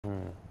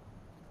Hmm.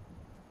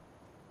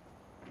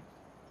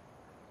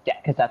 Yeah,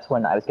 because that's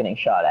when I was getting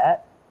shot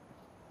at,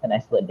 and I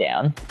slid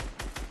down.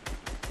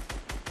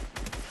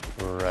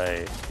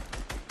 Right.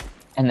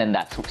 And then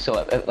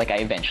like I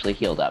eventually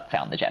healed up,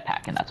 found the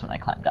jetpack, and that's when I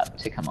climbed up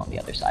to come on the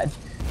other side.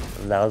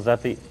 That was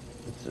at the...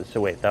 So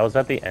wait, that was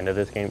at the end of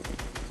this game.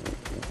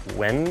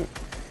 When...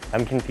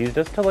 I'm confused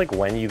as to, like,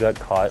 when you got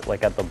caught,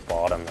 like, at the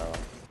bottom, though.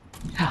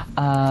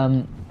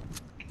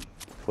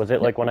 Was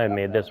it, like, when I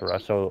made this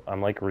rush? So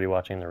I'm, like,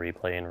 rewatching the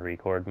replay in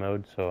record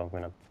mode, so I'm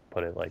gonna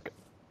put it, like...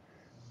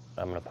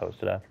 I'm gonna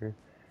post it after.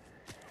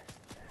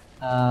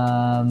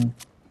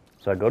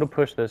 So I go to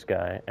push this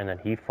guy, and then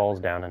he falls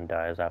down and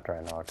dies after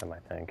I knocked him, I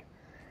think.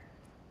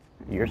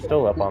 You're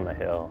still up on the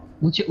hill.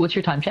 What's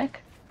your time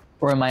check?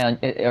 Or am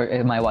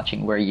I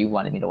watching where you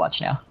wanted me to watch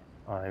now?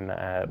 I'm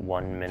at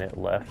 1 minute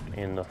left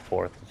in the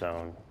 4th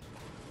zone.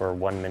 Or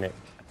 1 minute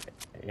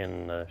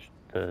in the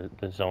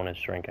zone is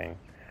shrinking.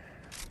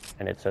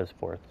 And it says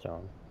 4th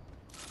zone.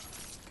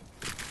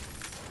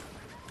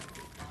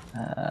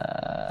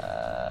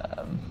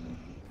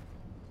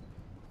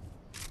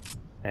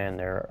 And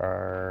there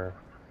are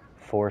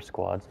 4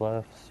 squads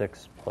left,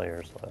 6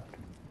 players left.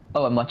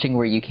 Oh, I'm watching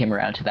where you came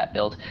around to that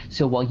build.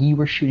 So while you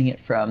were shooting it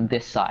from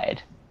this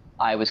side,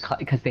 I was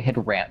because they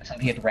had ramped.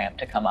 Somebody had ramped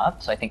to come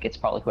up, so I think it's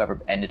probably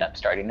whoever ended up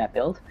starting that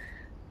build.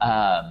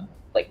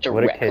 Like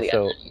directly. Okay,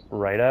 so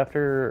right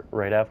after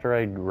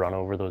I run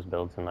over those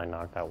builds and I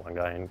knocked that one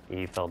guy and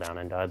he fell down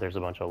and died, there's a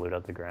bunch of loot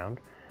at the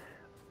ground.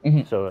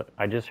 Mm-hmm. So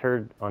I just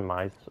heard on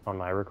my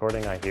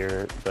recording, I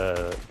hear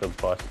the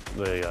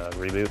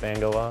reboot van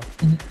go off.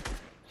 Mm-hmm.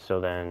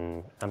 So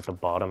then at the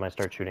bottom, I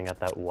start shooting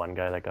at that one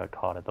guy that got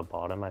caught at the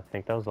bottom. I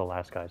think that was the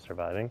last guy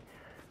surviving.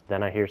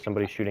 Then I hear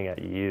somebody shooting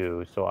at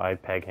you, so I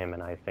peg him,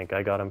 and I think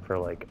I got him for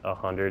like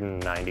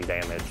 190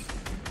 damage.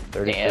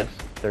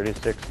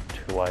 36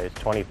 twice,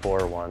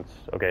 24 once.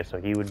 Okay, so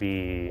he would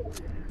be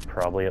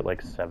probably at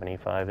like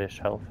 75-ish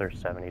health, or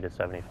 70 to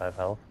 75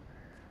 health,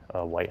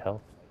 white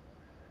health.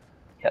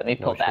 Yeah, let me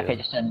pull back. I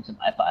just turned into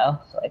my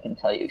file, so I can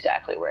tell you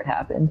exactly where it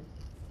happened.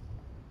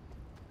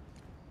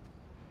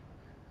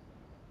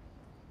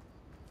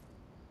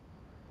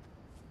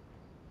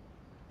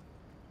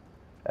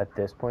 At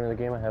this point in the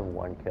game, I have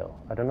 1 kill.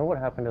 I don't know what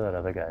happened to that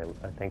other guy.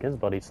 I think his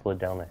buddy slid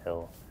down the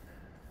hill.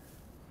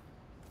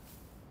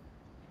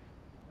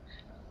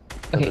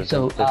 Okay,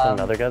 so there's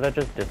another guy that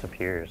just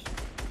disappears.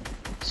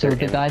 So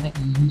the guy that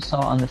you saw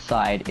on the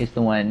side is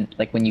the one,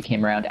 like when you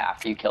came around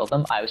after you killed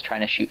them, I was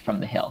trying to shoot from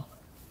the hill.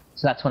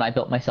 So that's when I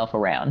built myself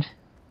around.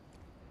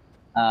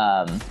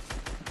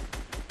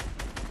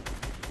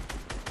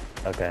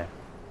 Okay.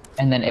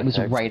 And then it was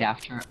right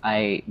after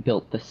I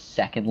built the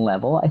second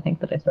level, I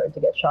think, that I started to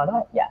get shot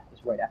at. Yeah, it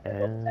was right after I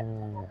built the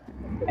second level.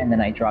 And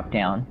then I dropped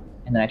down,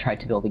 and then I tried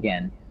to build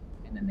again,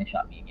 and then they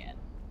shot me again.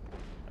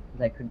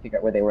 Because I couldn't figure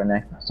out where they were, and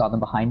I saw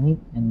them behind me,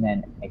 and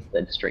then I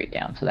slid straight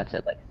down. So that's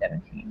at like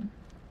 17.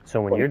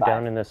 So when 45. You're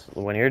down in this,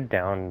 when you're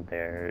down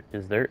there,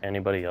 is there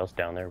anybody else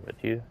down there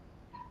with you?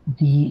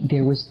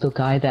 There was the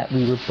guy that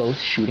we were both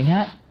shooting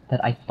at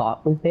that I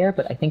thought was there,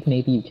 but I think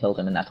maybe you killed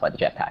him, and that's why the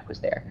jetpack was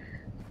there.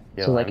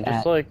 Yeah, so, like, I'm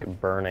just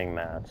like burning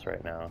mats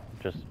right now.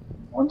 Just.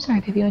 Oh, I'm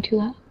sorry, baby. Am I too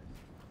loud?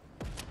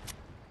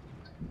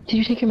 Did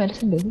you take your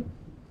medicine, baby?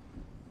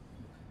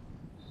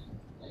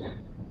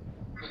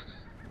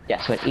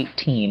 Yeah. So at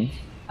 18,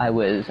 I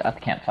was at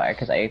the campfire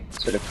because I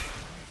sort of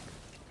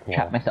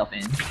trapped myself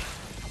in,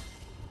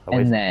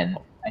 and then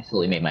I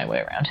slowly made my way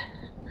around.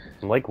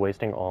 I'm like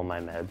wasting all my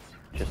meds,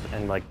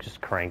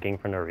 just cranking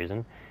for no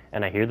reason,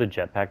 and I hear the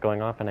jetpack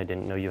going off, and I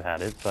didn't know you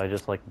had it, so I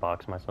just like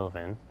boxed myself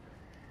in.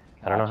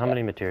 I don't know how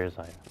many materials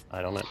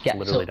I don't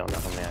literally don't know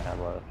how many I have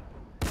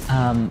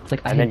left. Like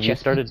and then you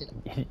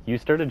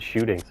started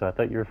shooting, so I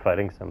thought you were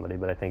fighting somebody,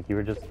 but I think you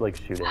were just like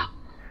shooting.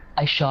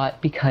 I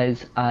shot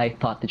because I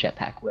thought the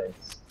jetpack was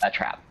a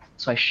trap.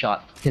 So I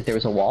shot because there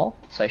was a wall,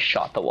 so I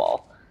shot the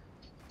wall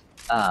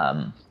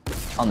on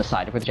the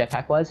side of where the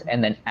jetpack was,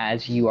 and then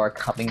as you are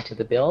coming to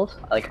the build,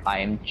 like I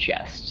am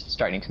just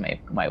starting to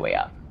make my way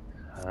up.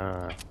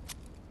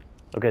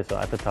 Okay, so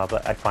at the top,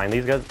 I find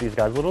these guys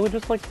literally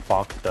just like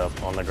boxed up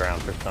on the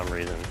ground for some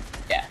reason.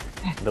 Yeah.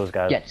 Those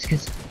guys. Yeah, it's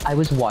because I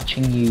was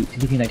watching you, to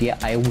give you an idea,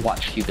 I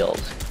watched you build,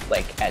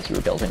 like, as you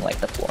were building, like,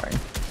 the flooring.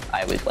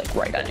 I was, like,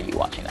 right under you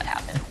watching that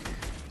happen.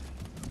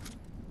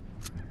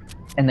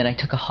 And then I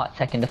took a hot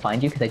second to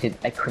find you, because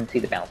I couldn't see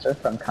the bouncer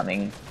from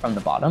coming from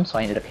the bottom, so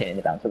I ended up hitting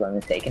the bouncer by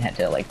mistake and had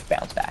to, like,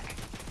 bounce back.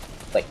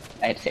 Like,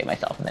 I had to save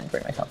myself and then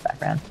bring myself back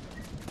around.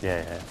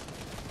 Yeah.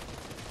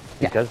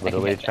 These guys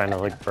literally trying to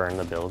like burn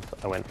the builds.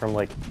 I went from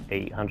like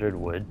 800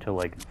 wood to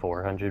like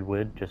 400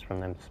 wood just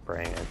from them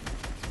spraying it.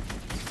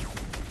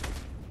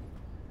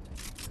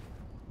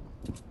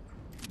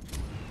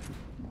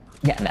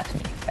 Yeah, and that's me,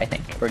 I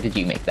think. Or did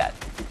you make that?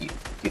 Did you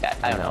do that?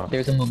 I don't know.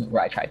 There's a moment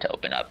where I tried to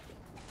open up.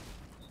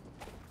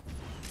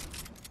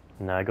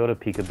 No, I go to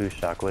Peekaboo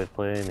Shockwave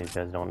play and these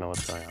guys don't know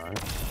what's going on.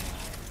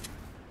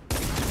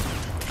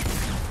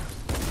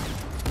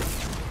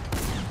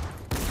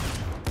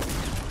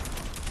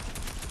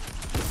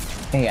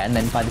 Yeah, and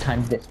then by the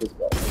time this was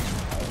built,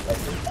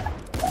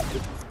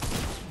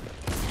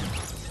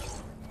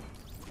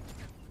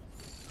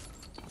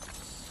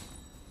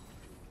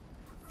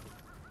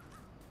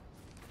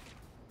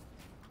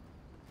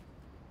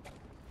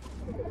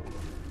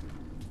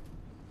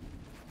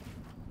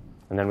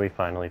 And then we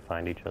finally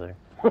find each other.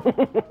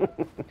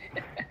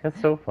 That's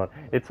so fun.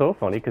 It's so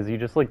funny because you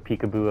just like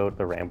peekaboo out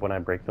the ramp when I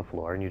break the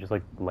floor and you just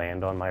like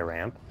land on my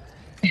ramp.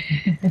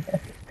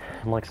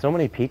 I'm like so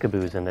many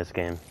peekaboos in this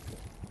game.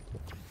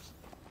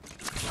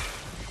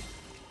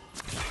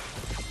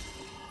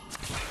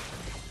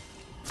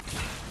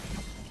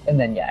 And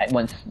then yeah,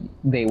 once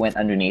they went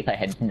underneath, I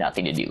had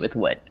nothing to do with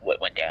what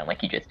went down.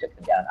 Like you just took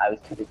them down. I was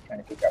too busy trying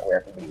to figure out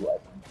where everybody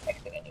was. And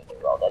next thing I knew, they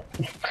were all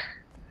dead.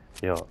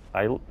 Yo,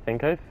 I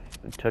think I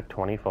took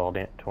 20 fall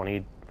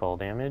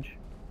damage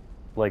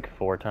like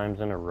 4 times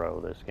in a row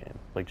this game.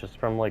 Like just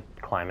from like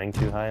climbing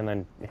too high and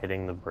then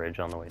hitting the bridge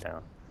on the way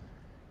down.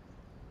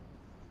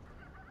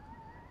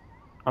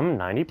 I'm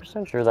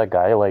 90% sure that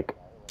guy, like,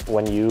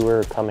 when you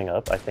were coming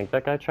up, I think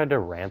that guy tried to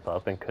ramp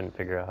up and couldn't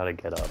figure out how to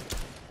get up.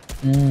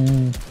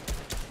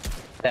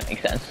 That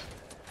makes sense.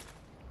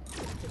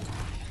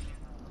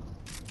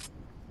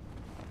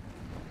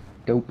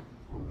 Dope.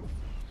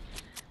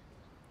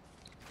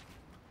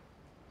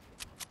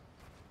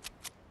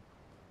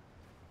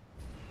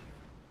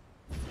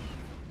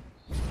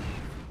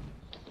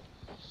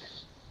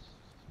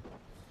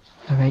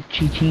 Alright,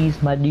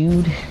 GG's, my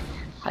dude.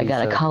 I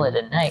gotta call it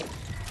a night.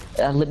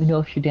 Let me know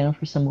if you're down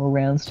for some more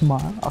rounds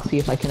tomorrow. I'll see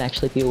if I can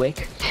actually be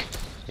awake.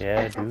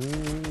 Yeah,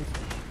 dude.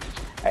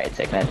 Alright,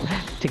 sick, man.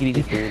 Take it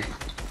easy. Dude.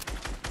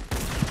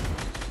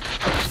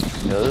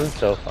 Yo, this is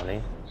so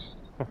funny.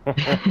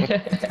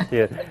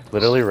 Yeah,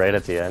 literally right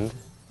at the end.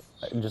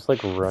 I just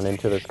like run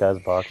into this guy's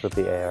box with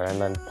the AR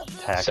and then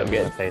tack him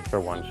in the face for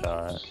 1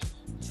 shot.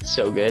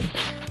 So good.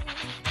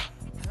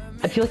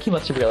 I feel like he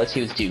must have realized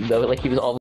he was doomed though, like he was all